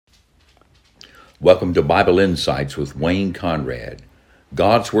Welcome to Bible Insights with Wayne Conrad.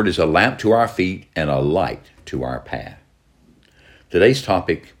 God's Word is a lamp to our feet and a light to our path. Today's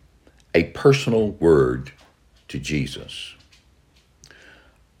topic, a personal word to Jesus.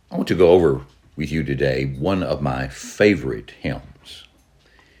 I want to go over with you today one of my favorite hymns.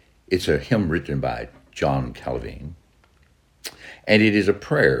 It's a hymn written by John Calvin, and it is a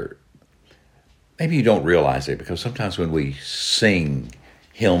prayer. Maybe you don't realize it because sometimes when we sing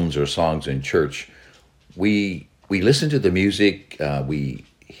hymns or songs in church, we listen to the music, we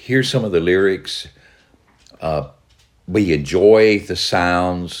hear some of the lyrics, we enjoy the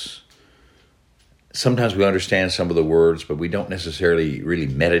sounds. Sometimes we understand some of the words, but we don't necessarily really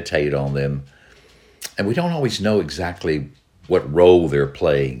meditate on them. And we don't always know exactly what role they're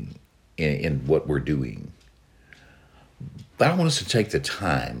playing in what we're doing. But I want us to take the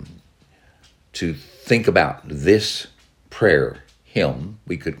time to think about this prayer hymn.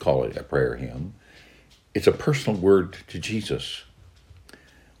 We could call it a prayer hymn. It's a personal word to Jesus.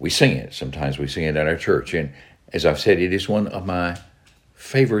 We sing it. Sometimes we sing it at our church. And as I've said, it is one of my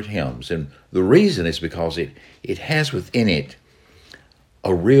favorite hymns. And the reason is because it has within it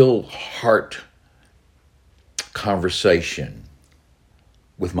a real heart conversation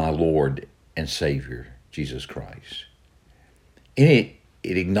with my Lord and Savior, Jesus Christ. In it,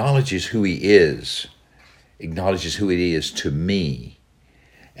 it acknowledges who He is, acknowledges who it is to me.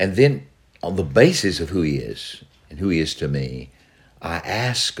 And then on the basis of who He is and who He is to me, I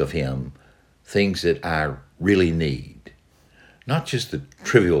ask of Him things that I really need. Not just the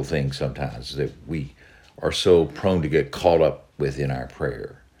trivial things sometimes that we are so prone to get caught up with in our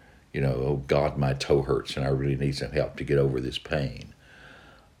prayer. You know, oh God, my toe hurts and I really need some help to get over this pain.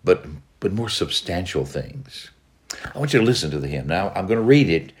 But more substantial things. I want you to listen to the hymn. Now, I'm going to read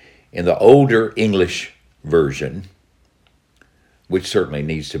it in the older English version, which certainly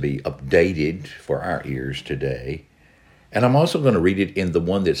needs to be updated for our ears today. And I'm also going to read it in the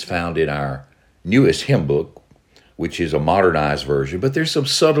one that's found in our newest hymn book, which is a modernized version, but there's some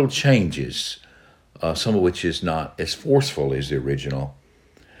subtle changes, some of which is not as forceful as the original.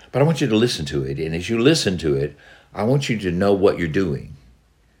 But I want you to listen to it, and as you listen to it, I want you to know what you're doing.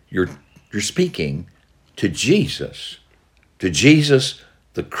 You're speaking to Jesus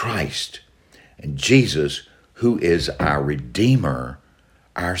the Christ, and Jesus who is our Redeemer,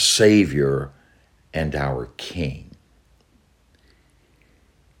 our Savior, and our King.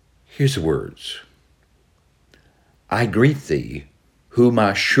 Here's the words. I greet thee, who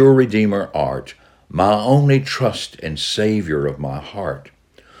my sure Redeemer art, my only trust and Savior of my heart,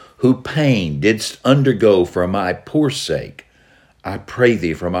 who pain didst undergo for my poor sake. I pray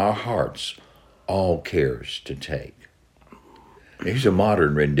thee from our hearts all cares to take. Here's a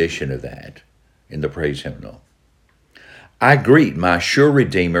modern rendition of that in the praise hymnal. I greet my sure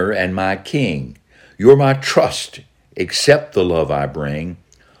Redeemer and my King. You're my trust, accept the love I bring.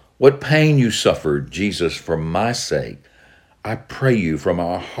 What pain you suffered, Jesus, for my sake, I pray you from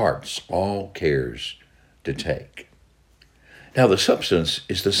our hearts all cares to take. Now the substance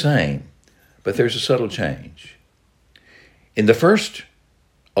is the same, but there's a subtle change. In the first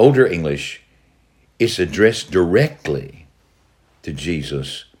older English, it's addressed directly to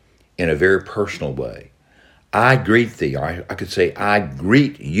Jesus in a very personal way. I greet thee, or I could say, I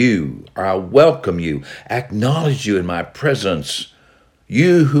greet you, or I welcome you, acknowledge you in my presence,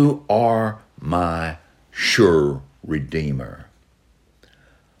 you who are my sure Redeemer.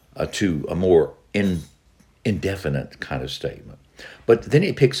 To a more indefinite kind of statement. But then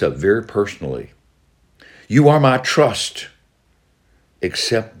it picks up very personally. You are my trust,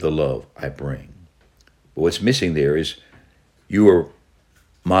 accept the love I bring. But what's missing there is you are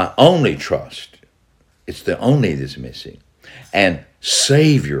my only trust. It's the only that's missing. And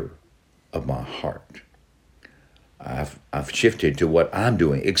Savior of my heart. I've shifted to what I'm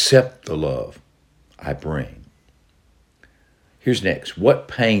doing. Accept the love I bring. Here's next. What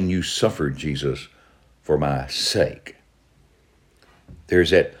pain you suffered, Jesus, for my sake.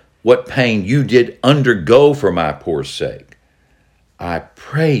 There's that, what pain you did undergo for my poor sake. I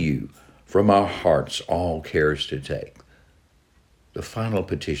pray you from our hearts all cares to take. The final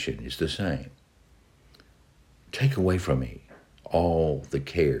petition is the same. Take away from me all the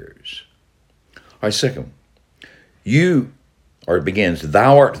cares. All right, second, it begins,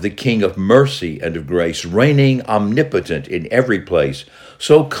 thou art the King of mercy and of grace, reigning omnipotent in every place.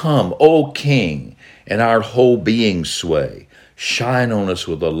 So come, O King, and our whole being sway. Shine on us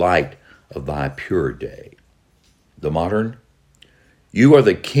with the light of thy pure day. The modern, you are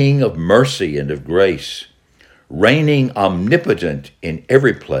the King of mercy and of grace, reigning omnipotent in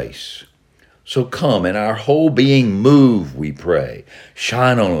every place. So come, and our whole being move, we pray.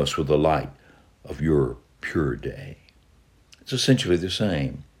 Shine on us with the light of your pure day. It's essentially the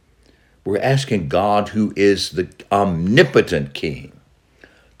same. We're asking God, who is the omnipotent King,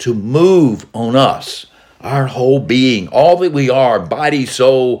 to move on us, our whole being, all that we are, body,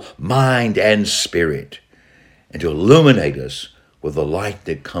 soul, mind, and spirit, and to illuminate us with the light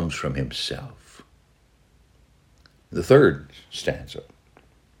that comes from himself. The third stanza.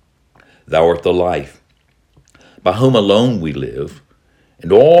 Thou art the life, by whom alone we live,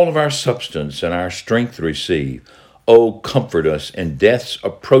 and all of our substance and our strength receive. O comfort us in death's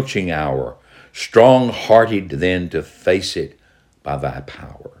approaching hour, strong-hearted then to face it by thy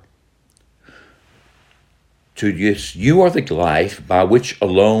power. To this, you are the life by which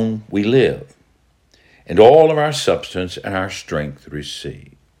alone we live, and all of our substance and our strength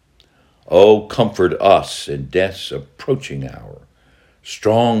receive. O comfort us in death's approaching hour,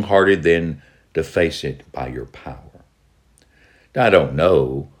 strong-hearted then to face it by your power. Now, I don't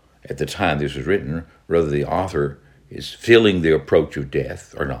know at the time this was written whether the author is feeling the approach of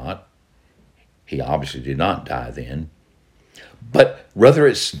death or not. He obviously did not die then. But whether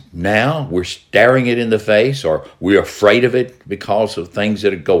it's now we're staring it in the face or we're afraid of it because of things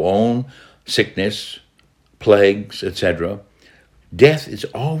that go on, sickness, plagues, etc., death is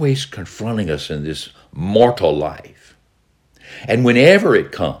always confronting us in this mortal life. And whenever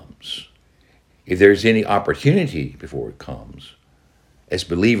it comes, if there's any opportunity before it comes, as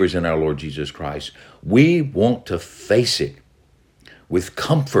believers in our Lord Jesus Christ, we want to face it with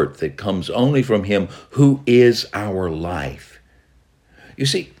comfort that comes only from him who is our life. You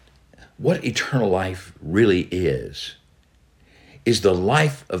see, what eternal life really is the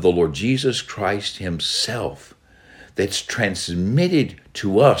life of the Lord Jesus Christ himself that's transmitted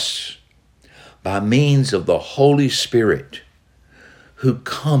to us by means of the Holy Spirit, who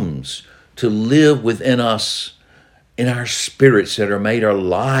comes to live within us in our spirits that are made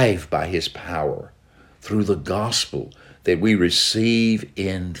alive by his power through the gospel that we receive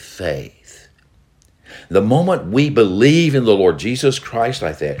in faith. The moment we believe in the Lord Jesus Christ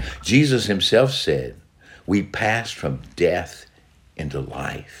like that, Jesus himself said, we pass from death into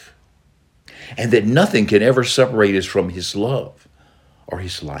life. And that nothing can ever separate us from his love or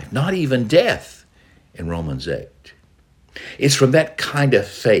his life, not even death in Romans 8. It's from that kind of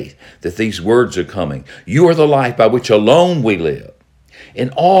faith that these words are coming. You are the life by which alone we live.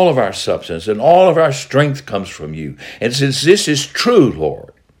 And all of our substance and all of our strength comes from you. And since this is true,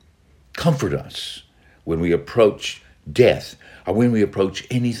 Lord, comfort us when we approach death or when we approach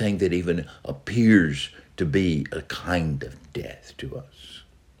anything that even appears to be a kind of death to us.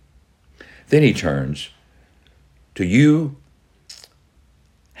 Then he turns to you,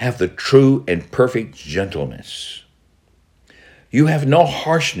 have the true and perfect gentleness. You have no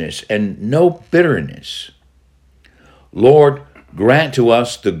harshness and no bitterness. Lord, grant to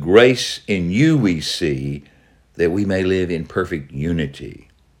us the grace in you we see, that we may live in perfect unity.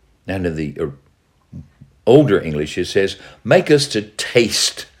 Now, in the older English, it says, make us to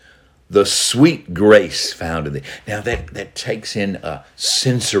taste the sweet grace found in thee. Now, that takes in a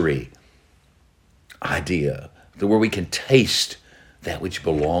sensory idea, where we can taste that which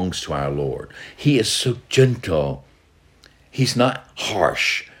belongs to our Lord. He is so gentle. He's not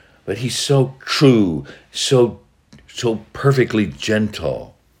harsh, but he's so true, so perfectly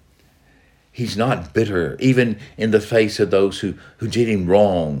gentle. He's not bitter. Even in the face of those who did him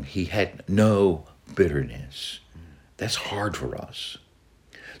wrong, he had no bitterness. That's hard for us.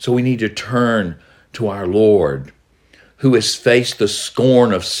 So we need to turn to our Lord, who has faced the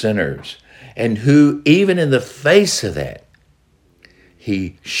scorn of sinners, and who, even in the face of that,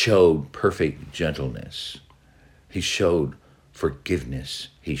 he showed perfect gentleness. He showed forgiveness.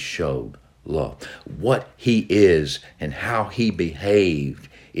 He showed love. What he is and how he behaved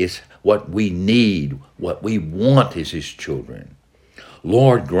is what we need, what we want as his children.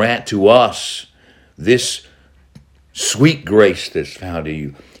 Lord, grant to us this sweet grace that's found in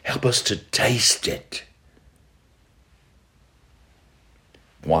you. Help us to taste it.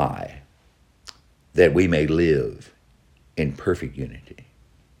 Why? That we may live in perfect unity.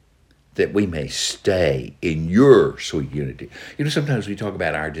 That we may stay in your sweet unity. You know, sometimes we talk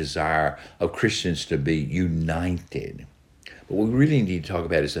about our desire of Christians to be united. But what we really need to talk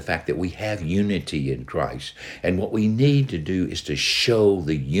about is the fact that we have unity in Christ. And what we need to do is to show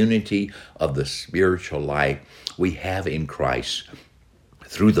the unity of the spiritual life we have in Christ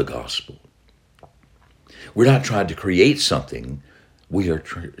through the gospel. We're not trying to create something. We are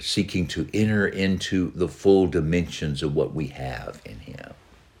seeking to enter into the full dimensions of what we have in him.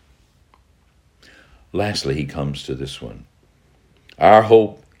 Lastly, he comes to this one. Our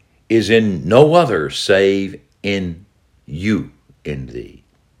hope is in no other save in you, in thee.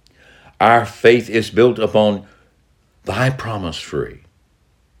 Our faith is built upon thy promise free.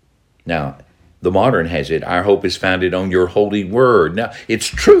 Now, the modern has it, our hope is founded on your holy word. Now, it's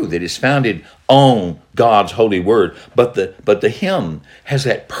true that it's founded on God's holy word, but the hymn has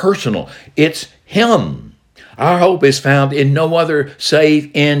that personal, it's him. Our hope is found in no other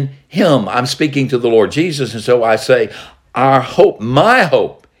save in him. I'm speaking to the Lord Jesus, and so I say, our hope, my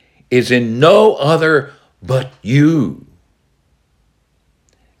hope, is in no other but you.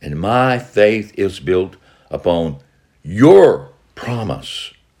 And my faith is built upon your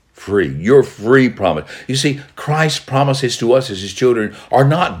promise free, your free promise. You see, Christ's promises to us as his children are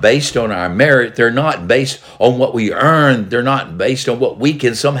not based on our merit. They're not based on what we earn. They're not based on what we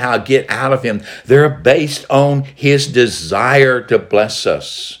can somehow get out of him. They're based on his desire to bless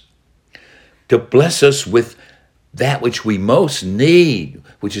us with that which we most need,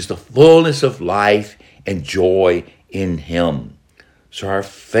 which is the fullness of life and joy in him. So our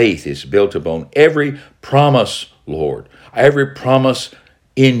faith is built upon every promise, Lord, every promise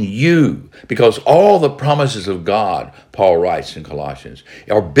in you, because all the promises of God, Paul writes in Colossians,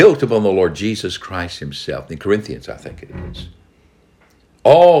 are built upon the Lord Jesus Christ himself. In Corinthians, I think it is.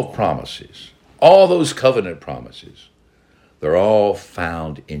 All promises, all those covenant promises, they're all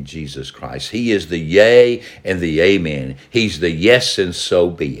found in Jesus Christ. He is the yea and the amen. He's the yes and so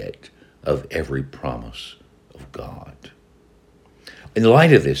be it of every promise of God. In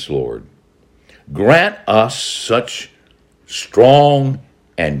light of this, Lord, grant us such strong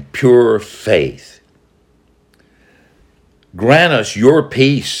and pure faith. Grant us your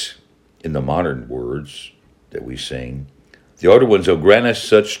peace, in the modern words that we sing. The older ones, oh, grant us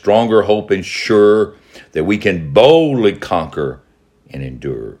such stronger hope and sure that we can boldly conquer and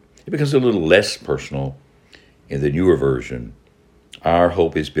endure. It becomes a little less personal in the newer version. Our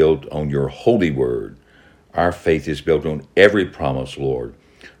hope is built on your holy word. Our faith is built on every promise, Lord.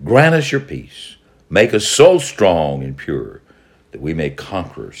 Grant us your peace. Make us so strong and pure that we may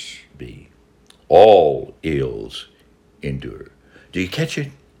conquerors be. All ills endure. Do you catch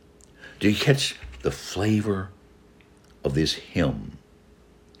it? Do you catch the flavor of this hymn,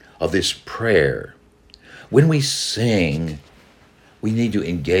 of this prayer? When we sing, we need to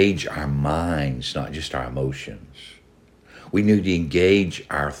engage our minds, not just our emotions. We need to engage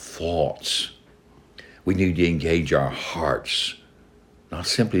our thoughts. We need to engage our hearts, not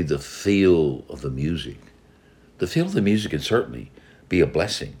simply the feel of the music. The feel of the music can certainly be a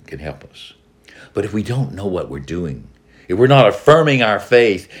blessing, can help us. But if we don't know what we're doing, if we're not affirming our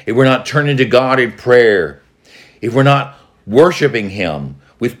faith, if we're not turning to God in prayer, if we're not worshiping him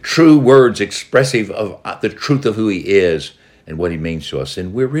with true words expressive of the truth of who he is and what he means to us,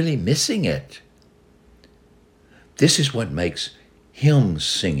 then we're really missing it. This is what makes hymn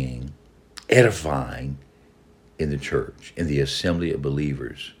singing edifying in the church, in the assembly of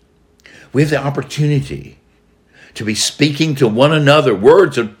believers. We have the opportunity to be speaking to one another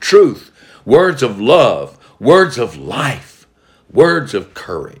words of truth, words of love, words of life, words of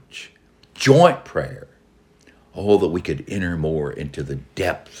courage, joint prayer. Oh, that we could enter more into the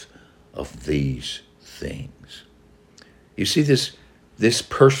depth of these things. You see, this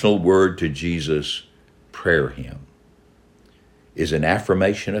personal word to Jesus, prayer hymn, is an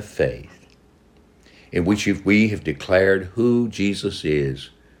affirmation of faith in which we have declared who Jesus is,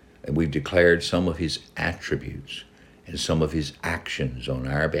 and we've declared some of his attributes and some of his actions on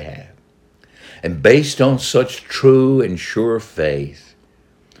our behalf. And based on such true and sure faith,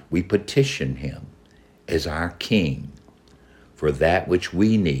 we petition him as our King for that which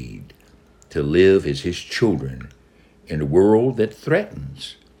we need to live as his children in a world that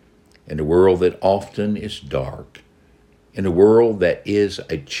threatens, in a world that often is dark, in a world that is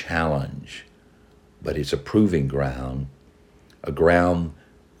a challenge, but it's a proving ground, a ground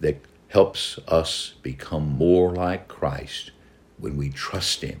that helps us become more like Christ when we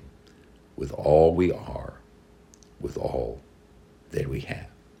trust him with all we are, with all that we have.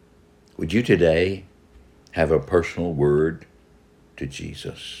 Would you today have a personal word to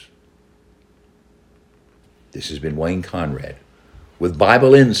Jesus? This has been Wayne Conrad with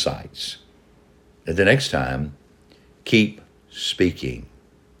Bible Insights. And the next time, keep speaking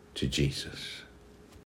to Jesus.